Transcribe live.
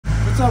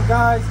up,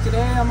 guys?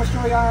 Today I'm gonna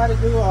show y'all how to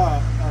do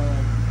a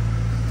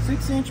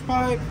 6-inch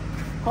pipe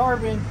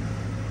carbon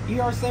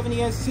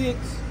ER70s6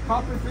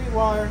 copper free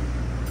wire.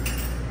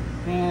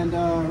 And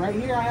right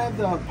here I have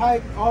the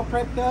pipe all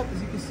prepped up,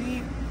 as you can see.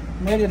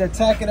 I'm ready to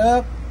tack it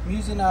up. I'm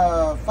using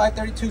a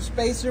 532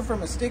 spacer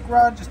from a stick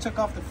rod. Just took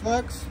off the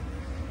flux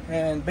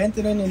and bent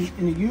it in a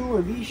U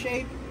or V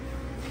shape.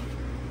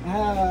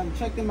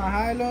 Checked in my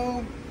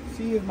high-low,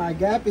 see if my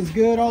gap is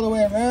good all the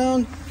way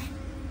around.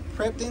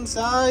 Prepped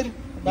inside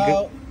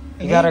about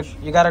you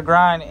gotta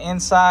grind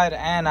inside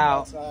and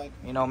out. outside.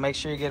 You know, make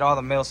sure you get all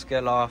the mill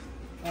scale off.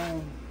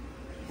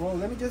 Well,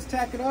 let me just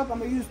tack it up. I'm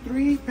gonna use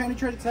 3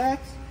 penetrated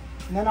tacks,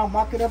 and then I'll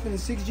mock it up in the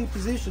 6G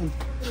position.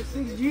 For the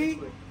 6G,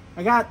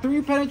 I got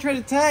 3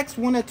 penetrated tacks,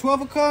 one at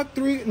 12 o'clock,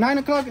 9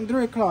 o'clock, and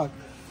 3 o'clock.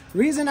 The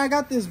reason I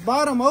got this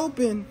bottom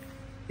open,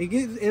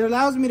 it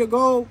allows me to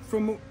go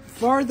from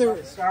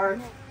farther start.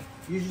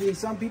 Usually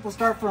some people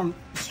start from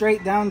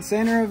straight down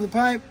center of the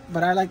pipe,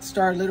 but I like to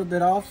start a little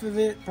bit off of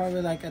it,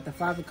 probably like at the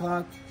 5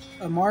 o'clock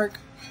mark.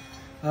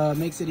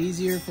 Makes it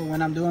easier for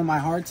when I'm doing my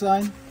hard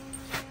side.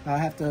 I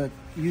have to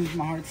use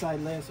my hard side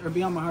less, or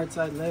be on my hard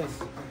side less.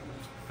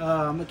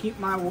 I'm gonna keep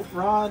my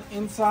rod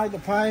inside the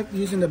pipe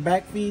using the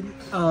back feed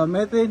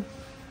method,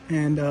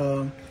 and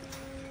I'm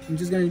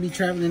just gonna be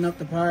traveling up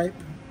the pipe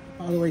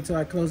all the way till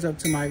I close up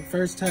to my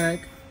first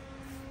tack,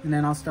 and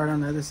then I'll start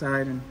on the other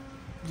side and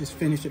just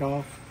finish it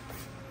off.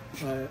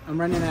 I'm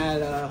running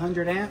at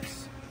 100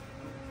 amps,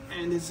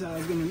 and it's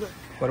gonna look.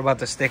 What about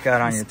the stick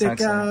out on your tungsten?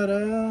 Stick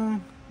out,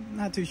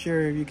 not too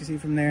sure if you can see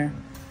from there,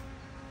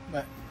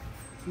 but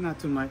not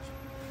too much.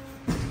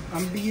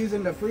 I'm gonna be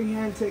using the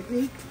freehand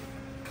technique.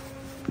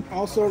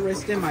 Also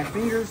resting my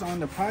fingers on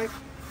the pipe,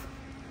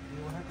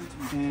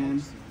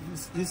 and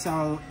this is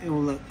how it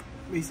will look.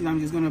 Basically, I'm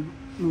just gonna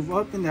move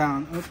up and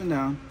down, up and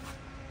down.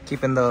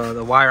 Keeping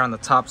the wire on the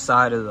top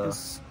side of the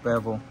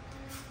bevel.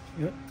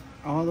 Yep,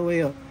 all the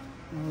way up,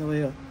 all the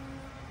way up.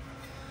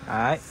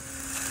 Alright.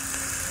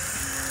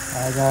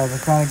 Alright guys, I'm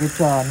trying to get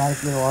you a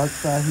nice little arch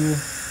side here.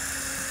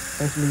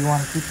 Especially you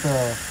want to keep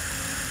the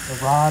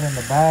rod in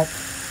the back.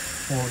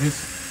 Well, this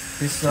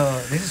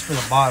is for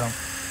the bottom. I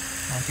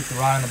want to keep the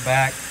rod in the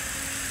back.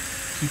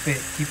 Keep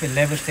it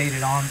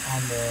levitated on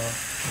the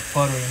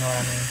puddle, you know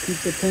what I mean? Keep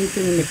the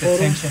tension in the puddle. Keep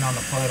the tension on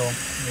the puddle.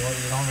 You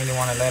don't really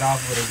want to let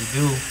off, but if you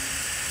do,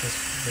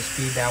 just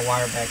feed that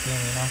wire back in,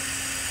 you know?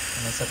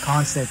 And it's a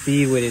constant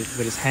feed with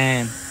his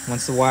hand.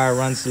 Once the wire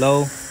runs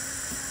low,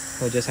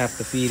 he'll just have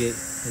to feed it,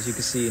 as you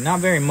can see. Not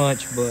very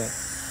much, but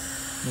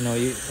you know,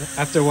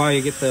 after a while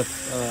you get the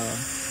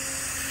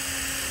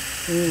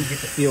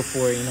feel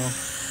for it, you know.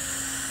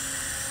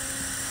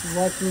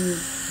 Watching the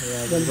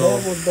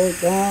bevels break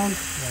down.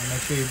 Yeah,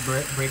 make sure you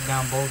break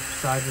down both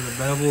sides of the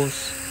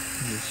bevels.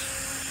 Just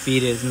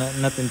feed it. It's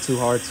nothing too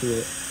hard to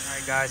it. All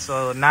right, guys.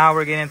 So now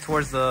we're getting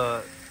towards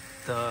the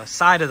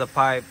side of the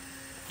pipe.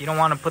 You don't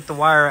want to put the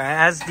wire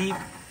as deep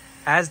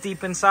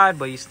inside,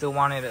 but you still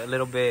want it a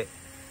little bit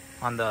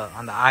on the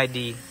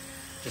ID,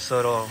 just so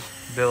it'll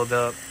build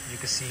up. You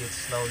can see it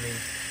slowly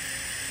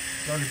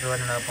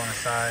building up on the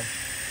side.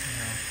 You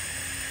know,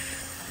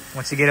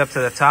 once you get up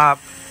to the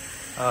top,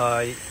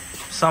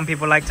 some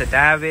people like to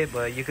dab it,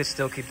 but you could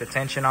still keep the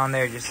tension on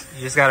there. You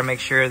just got to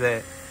make sure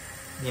that,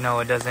 you know,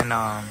 it doesn't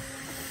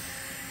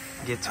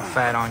get too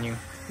fat on you.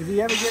 If you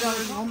ever get on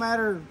it, no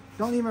matter,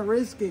 don't even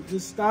risk it.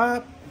 Just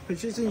stop,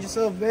 position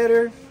yourself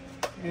better,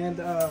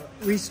 and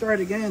restart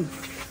again.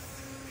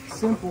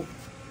 Simple.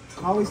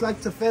 I always like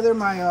to feather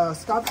my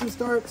stops and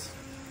starts,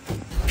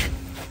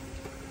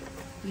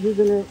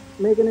 using it,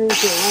 making it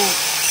into a lamp.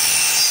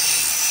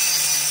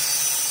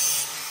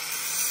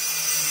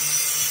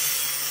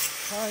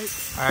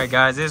 All right,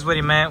 guys, this is what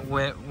he meant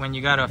when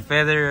you gotta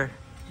feather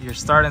your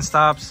start and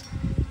stops.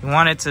 You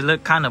want it to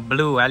look kind of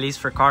blue, at least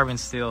for carbon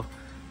steel.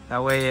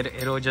 That way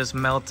it'll just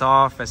melt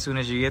off as soon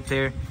as you get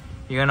there.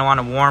 You're gonna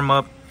want to warm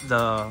up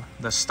the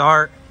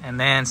start and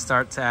then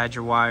start to add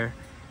your wire.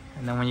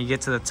 And then when you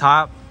get to the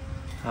top,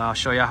 I'll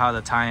show you how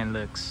the tie-in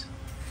looks.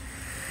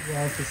 You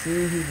guys can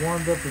see he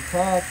warmed up the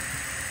tack.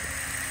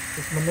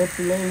 Just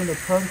manipulating the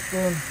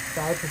tungsten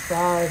side to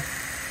side,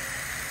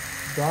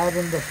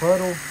 dabbing the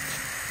puddle.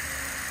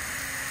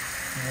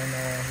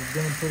 And he's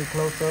getting pretty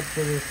close up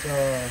to this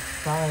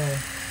tie-in.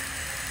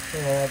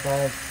 Yeah,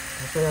 guys,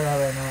 I'll show you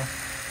that right now.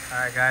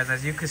 Alright guys,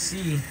 as you can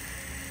see,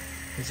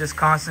 he's just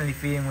constantly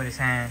feeding with his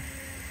hand.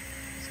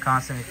 He's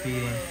constantly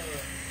feeding.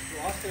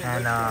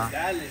 And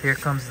here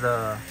comes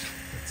the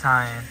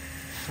tie-in.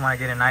 Just want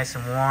to get it nice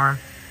and warm.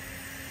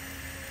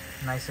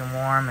 Nice and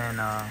warm, and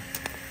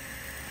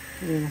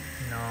you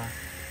know,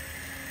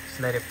 just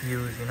let it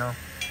fuse, you know.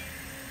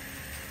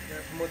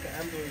 There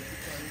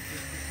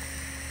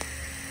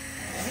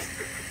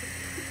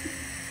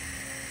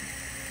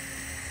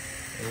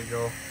you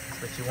go.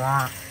 That's what you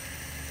want.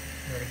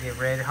 You gotta get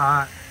red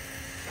hot,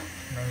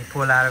 and then you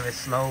pull out of it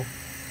slow.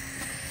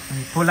 When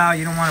you pull out,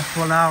 you don't want to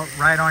pull out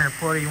right on your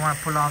pulley. You want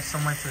to pull off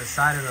somewhere to the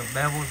side of the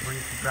bevels where you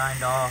can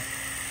grind off.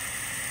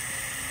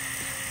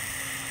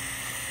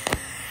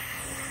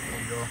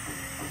 There you go.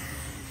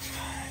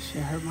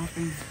 Shit hurt my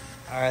finger.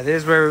 All right,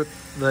 this is where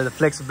the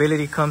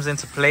flexibility comes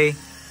into play.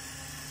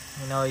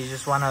 You know, you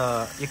just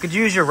wanna, you could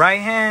use your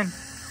right hand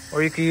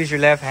or you could use your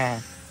left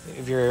hand.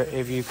 If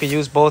you could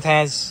use both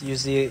hands,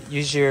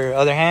 use your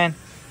other hand.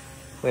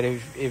 But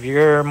if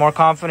you're more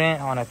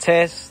confident on a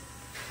test,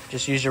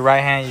 just use your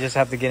right hand. You just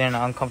have to get in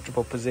an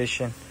uncomfortable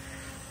position.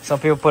 Some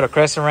people put a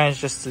crescent wrench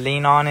just to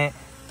lean on it.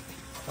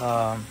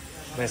 But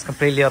it's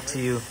completely up to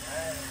you.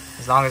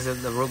 As long as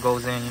the root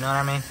goes in, you know what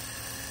I mean?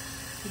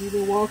 You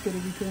either walk it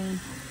if you can.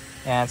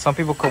 And some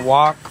people could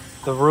walk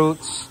the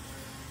roots,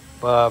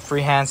 but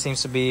freehand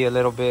seems to be a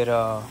little bit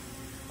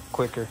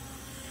quicker.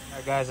 All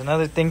right, guys,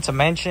 another thing to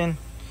mention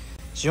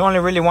is you only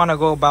really want to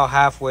go about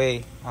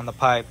halfway on the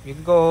pipe. You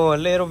can go a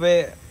little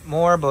bit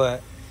more,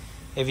 but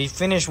if you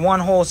finish one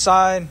whole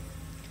side,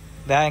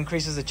 that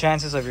increases the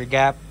chances of your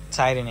gap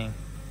tightening.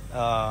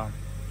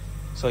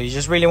 So you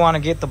just really want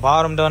to get the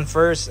bottom done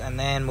first and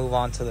then move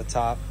on to the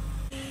top.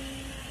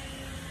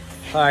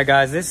 All right,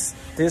 guys, this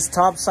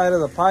top side of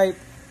the pipe,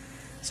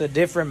 it's a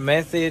different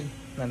method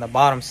than the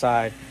bottom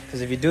side,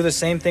 because if you do the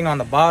same thing on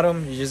the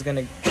bottom, you're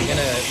gonna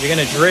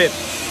drip.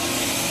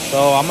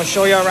 So I'm gonna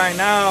show y'all right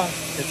now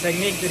the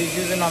technique that he's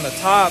using on the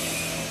top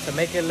to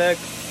make it look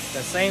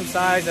the same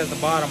size as the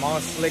bottom, all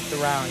slicked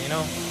around, you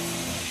know.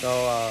 So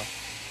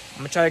I'm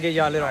gonna try to get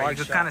y'all a little arc shot.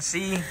 You can kind of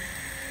see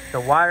the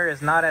wire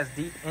is not as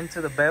deep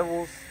into the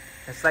bevels.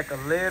 It's like a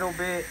little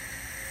bit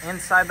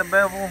inside the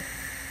bevel,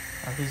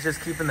 and he's just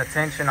keeping the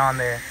tension on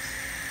there.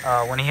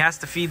 When he has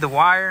to feed the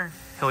wire,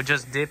 he'll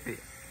just dip it.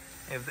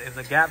 If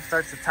the gap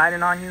starts to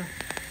tighten on you,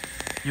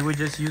 you would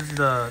just use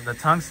the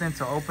tungsten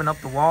to open up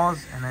the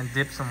walls and then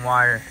dip some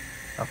wire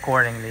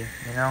accordingly,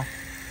 you know.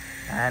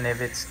 And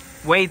if it's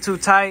way too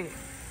tight,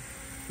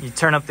 you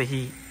turn up the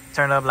heat.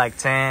 Turn up like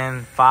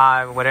 10,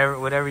 5,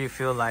 whatever you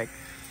feel like.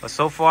 But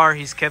so far,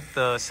 he's kept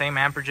the same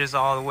amperages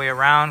all the way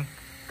around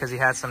because he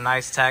had some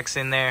nice tacks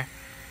in there.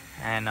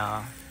 And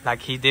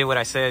like he did what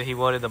I said, he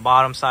welded the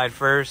bottom side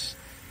first,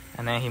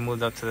 and then he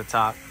moved up to the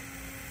top.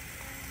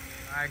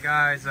 All right,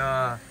 guys,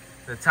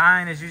 the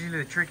tying is usually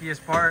the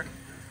trickiest part.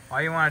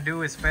 All you want to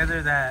do is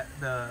feather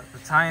the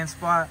tie-in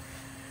spot,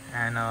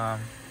 and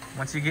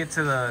once you get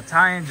to the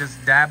tie-in,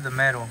 just dab the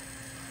metal.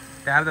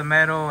 Dab the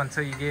metal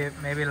until you get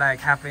maybe like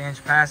half an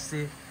inch past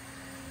it,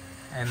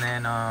 and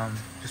then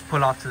just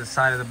pull off to the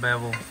side of the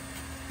bevel,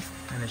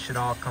 and it should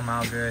all come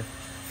out good.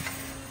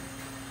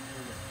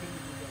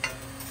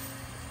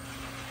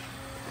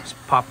 Just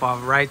pop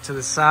off right to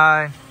the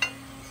side,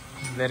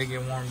 let it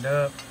get warmed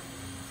up.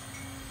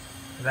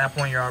 At that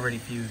point, you're already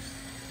fused.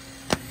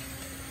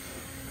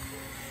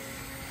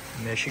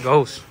 And there she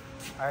goes.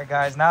 All right,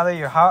 guys, now that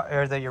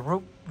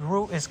your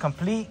root is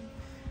complete,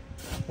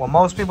 what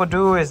most people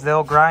do is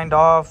they'll grind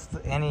off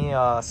any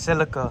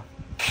silica.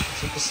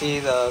 As you can see,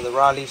 the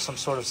rod leaves some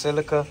sort of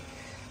silica.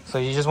 So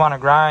you just want to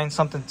grind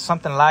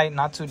something light,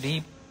 not too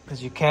deep,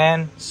 because you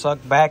can suck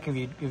back if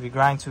you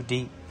grind too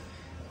deep,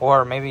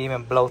 or maybe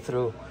even blow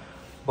through.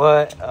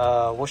 But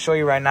we'll show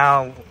you right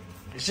now.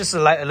 It's just a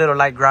little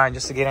light grind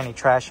just to get any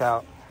trash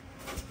out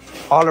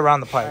all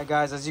around the pipe. All right,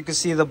 guys, as you can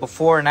see, the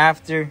before and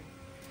after,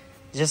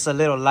 just a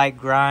little light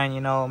grind,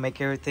 you know, make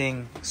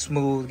everything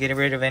smooth, get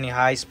rid of any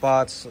high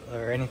spots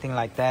or anything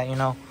like that, you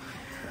know.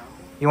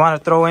 You want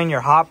to throw in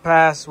your hot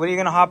pass. What are you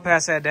going to hot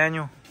pass at,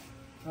 Daniel?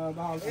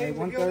 About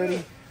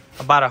 130.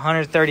 About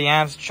 130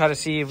 amps. Try to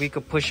see if we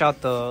could push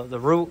out the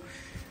root.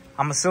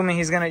 I'm assuming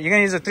you're going to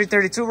use a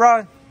 332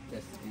 rod?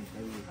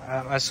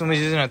 I assume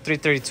he's using a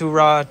 332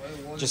 rod,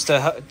 just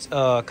to,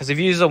 because if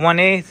you use a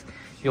 1/8,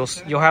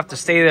 you'll have to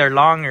stay there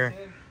longer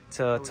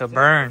to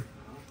burn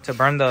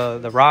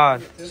the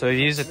rod. So if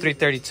you use a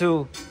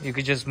 332, you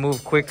could just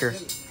move quicker.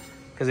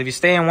 Because if you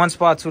stay in one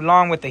spot too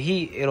long with the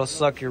heat, it'll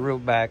suck your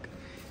root back.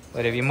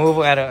 But if you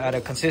move at a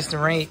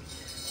consistent rate,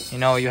 you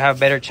know, you have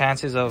better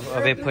chances of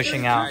it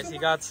pushing out. Guys, he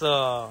got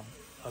a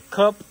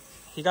cup.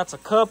 He got a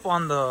cup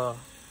on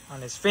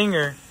his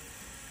finger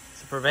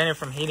to prevent it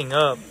from heating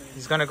up.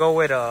 He's gonna go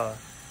with a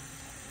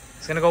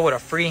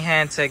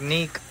freehand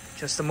technique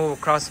just to move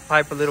across the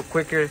pipe a little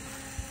quicker,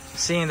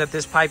 seeing that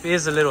this pipe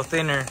is a little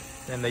thinner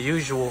than the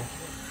usual.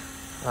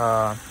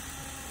 But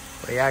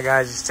yeah,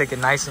 guys, just take it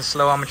nice and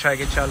slow. I'm gonna try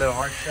to get you a little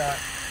arc shot.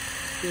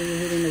 You're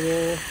hitting the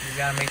wall. You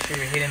gotta make sure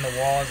you're hitting the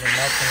walls and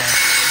nothing else.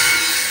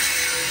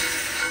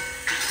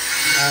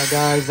 Alright,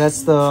 guys,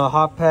 that's the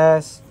hot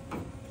pass.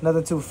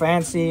 Nothing too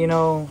fancy, you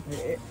know.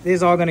 This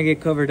is all gonna get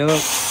covered up.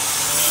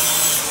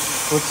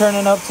 We're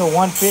turning up to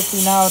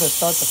 150 now to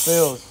start the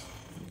fills.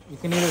 You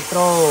can either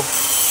throw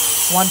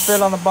one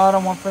fill on the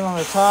bottom, one fill on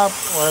the top,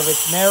 or if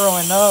it's narrow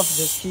enough,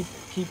 just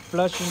keep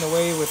flushing the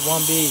way with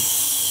one bead.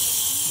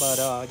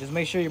 But just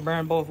make sure you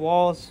burn both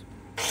walls.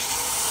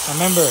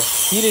 Remember,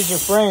 heat is your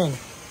friend.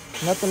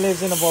 Nothing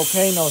lives in a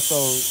volcano, so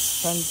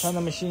turn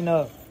the machine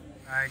up.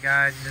 All right,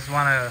 guys, you just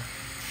want to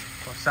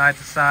go side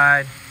to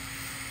side.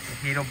 The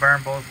heat will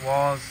burn both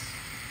walls.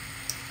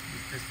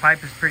 This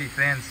pipe is pretty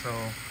thin, so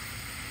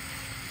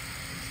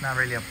it's not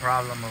really a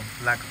problem of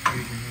lack of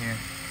fusion here.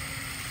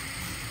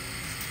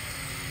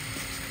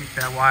 Just keep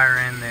that wire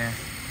in there.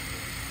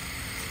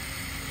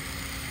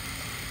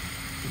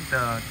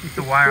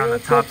 the wire on the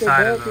top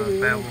side of the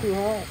bevel. Too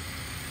hot.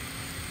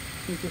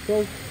 Since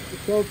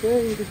it's so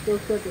thin, you can still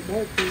suck it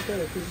back, so you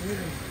gotta keep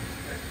moving.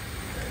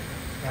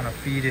 Want to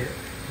feed it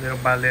little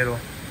by little.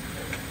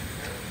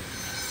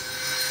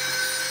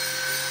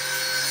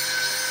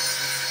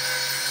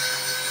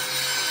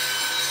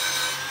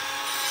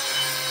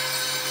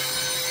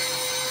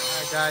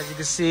 Alright guys, you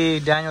can see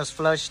Daniel's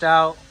flushed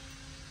out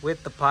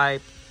with the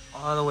pipe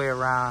all the way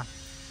around.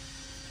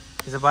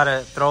 He's about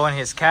to throw in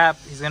his cap.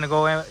 He's gonna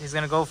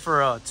go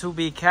for a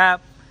 2B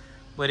cap,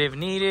 but if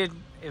needed,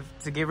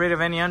 to get rid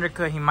of any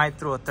undercut, he might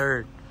throw a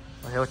third.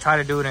 But he'll try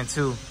to do it in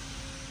 2.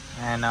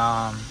 And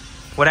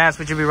what amps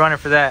would you be running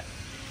for that?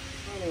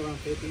 Probably around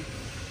 50.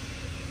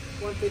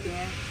 150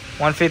 amps.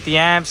 150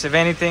 amps. If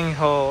anything,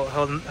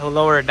 he'll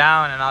lower it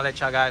down, and I'll let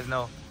y'all guys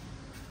know.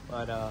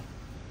 But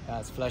yeah,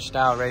 it's flushed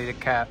out, ready to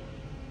cap.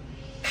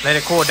 Let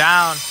it cool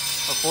down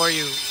before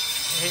you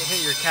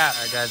hit your cap.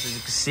 All right, guys, as you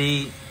can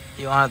see,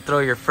 you want to throw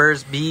your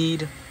first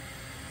bead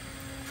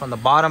from the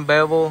bottom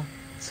bevel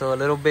to a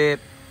little bit,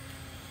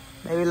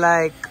 maybe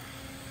like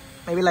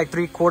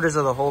 3/4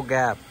 of the whole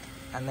gap,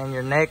 and then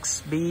your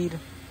next bead,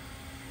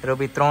 it'll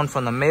be thrown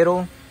from the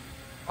middle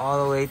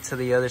all the way to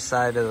the other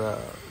side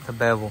of the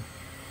bevel.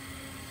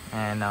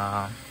 And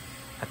I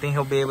think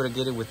he'll be able to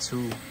get it with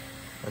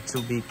a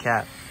 2B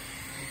cap.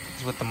 This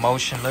is what the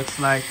motion looks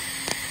like.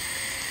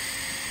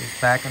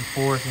 Just back and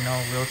forth, you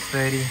know, real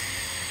steady.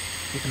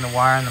 Keeping the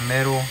wire in the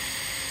middle.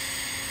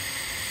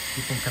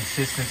 Keeping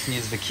consistency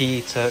is the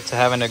key to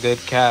having a good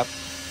cap.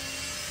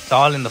 It's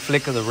all in the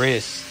flick of the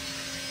wrist.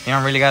 You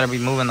don't really got to be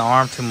moving the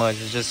arm too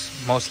much. It's just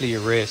mostly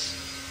your wrist.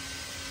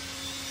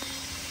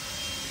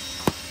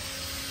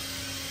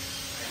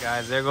 Right,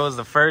 guys, there goes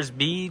the first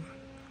bead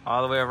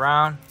all the way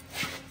around.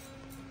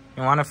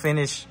 You want to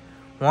finish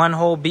one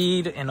whole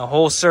bead in a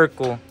whole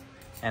circle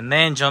and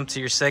then jump to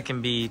your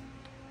second bead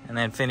and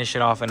then finish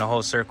it off in a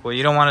whole circle.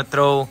 You don't want to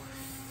throw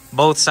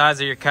both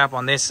sides of your cap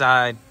on this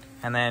side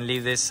and then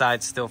leave this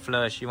side still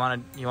flush. You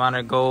want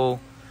to go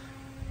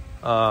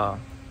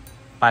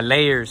by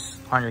layers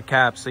on your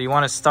caps. So you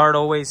want to start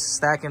always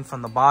stacking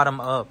from the bottom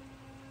up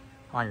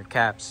on your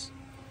caps.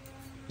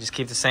 Just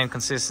keep the same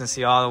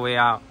consistency all the way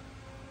out.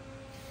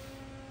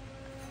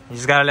 You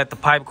just gotta let the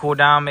pipe cool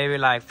down, maybe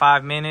like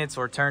 5 minutes,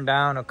 or turn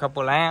down a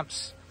couple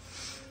amps.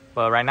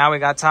 But right now we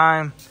got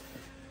time,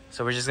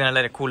 so we're just gonna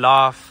let it cool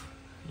off.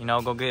 You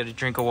know, go get a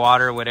drink of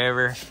water or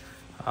whatever,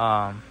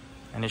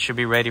 and it should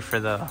be ready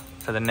for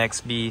the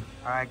next bead.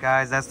 All right,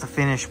 guys, that's the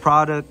finished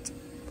product.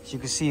 As you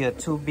can see, a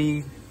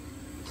 2B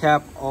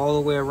cap all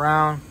the way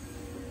around.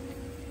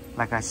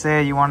 Like I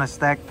said, you want to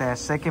stack that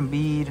second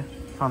bead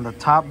from the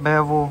top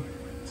bevel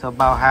to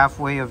about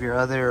halfway of your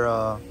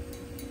other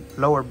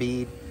lower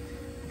bead.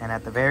 And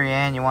at the very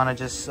end, you want to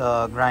just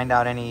grind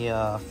out any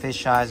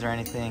fish eyes or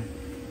anything.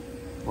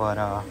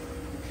 But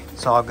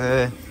it's all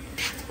good.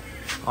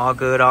 All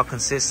good, all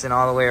consistent,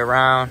 all the way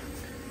around.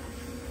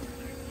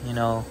 You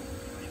know,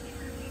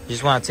 you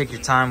just want to take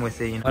your time with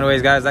it. You know?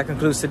 Anyways, guys, that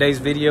concludes today's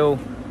video.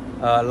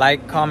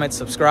 Like, comment,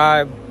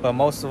 subscribe. But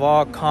most of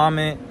all,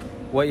 comment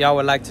what y'all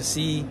would like to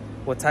see.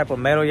 What type of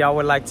metal y'all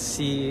would like to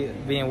see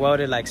being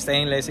welded, like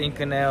stainless,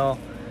 Inconel,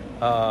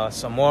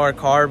 some more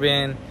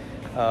carbon.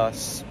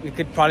 We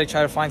could probably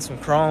try to find some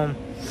chrome,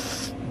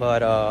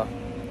 but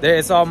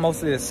it's all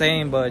mostly the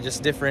same, but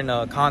just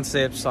different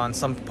concepts on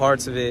some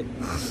parts of it.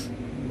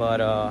 But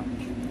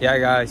yeah,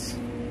 guys,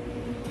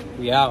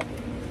 we out.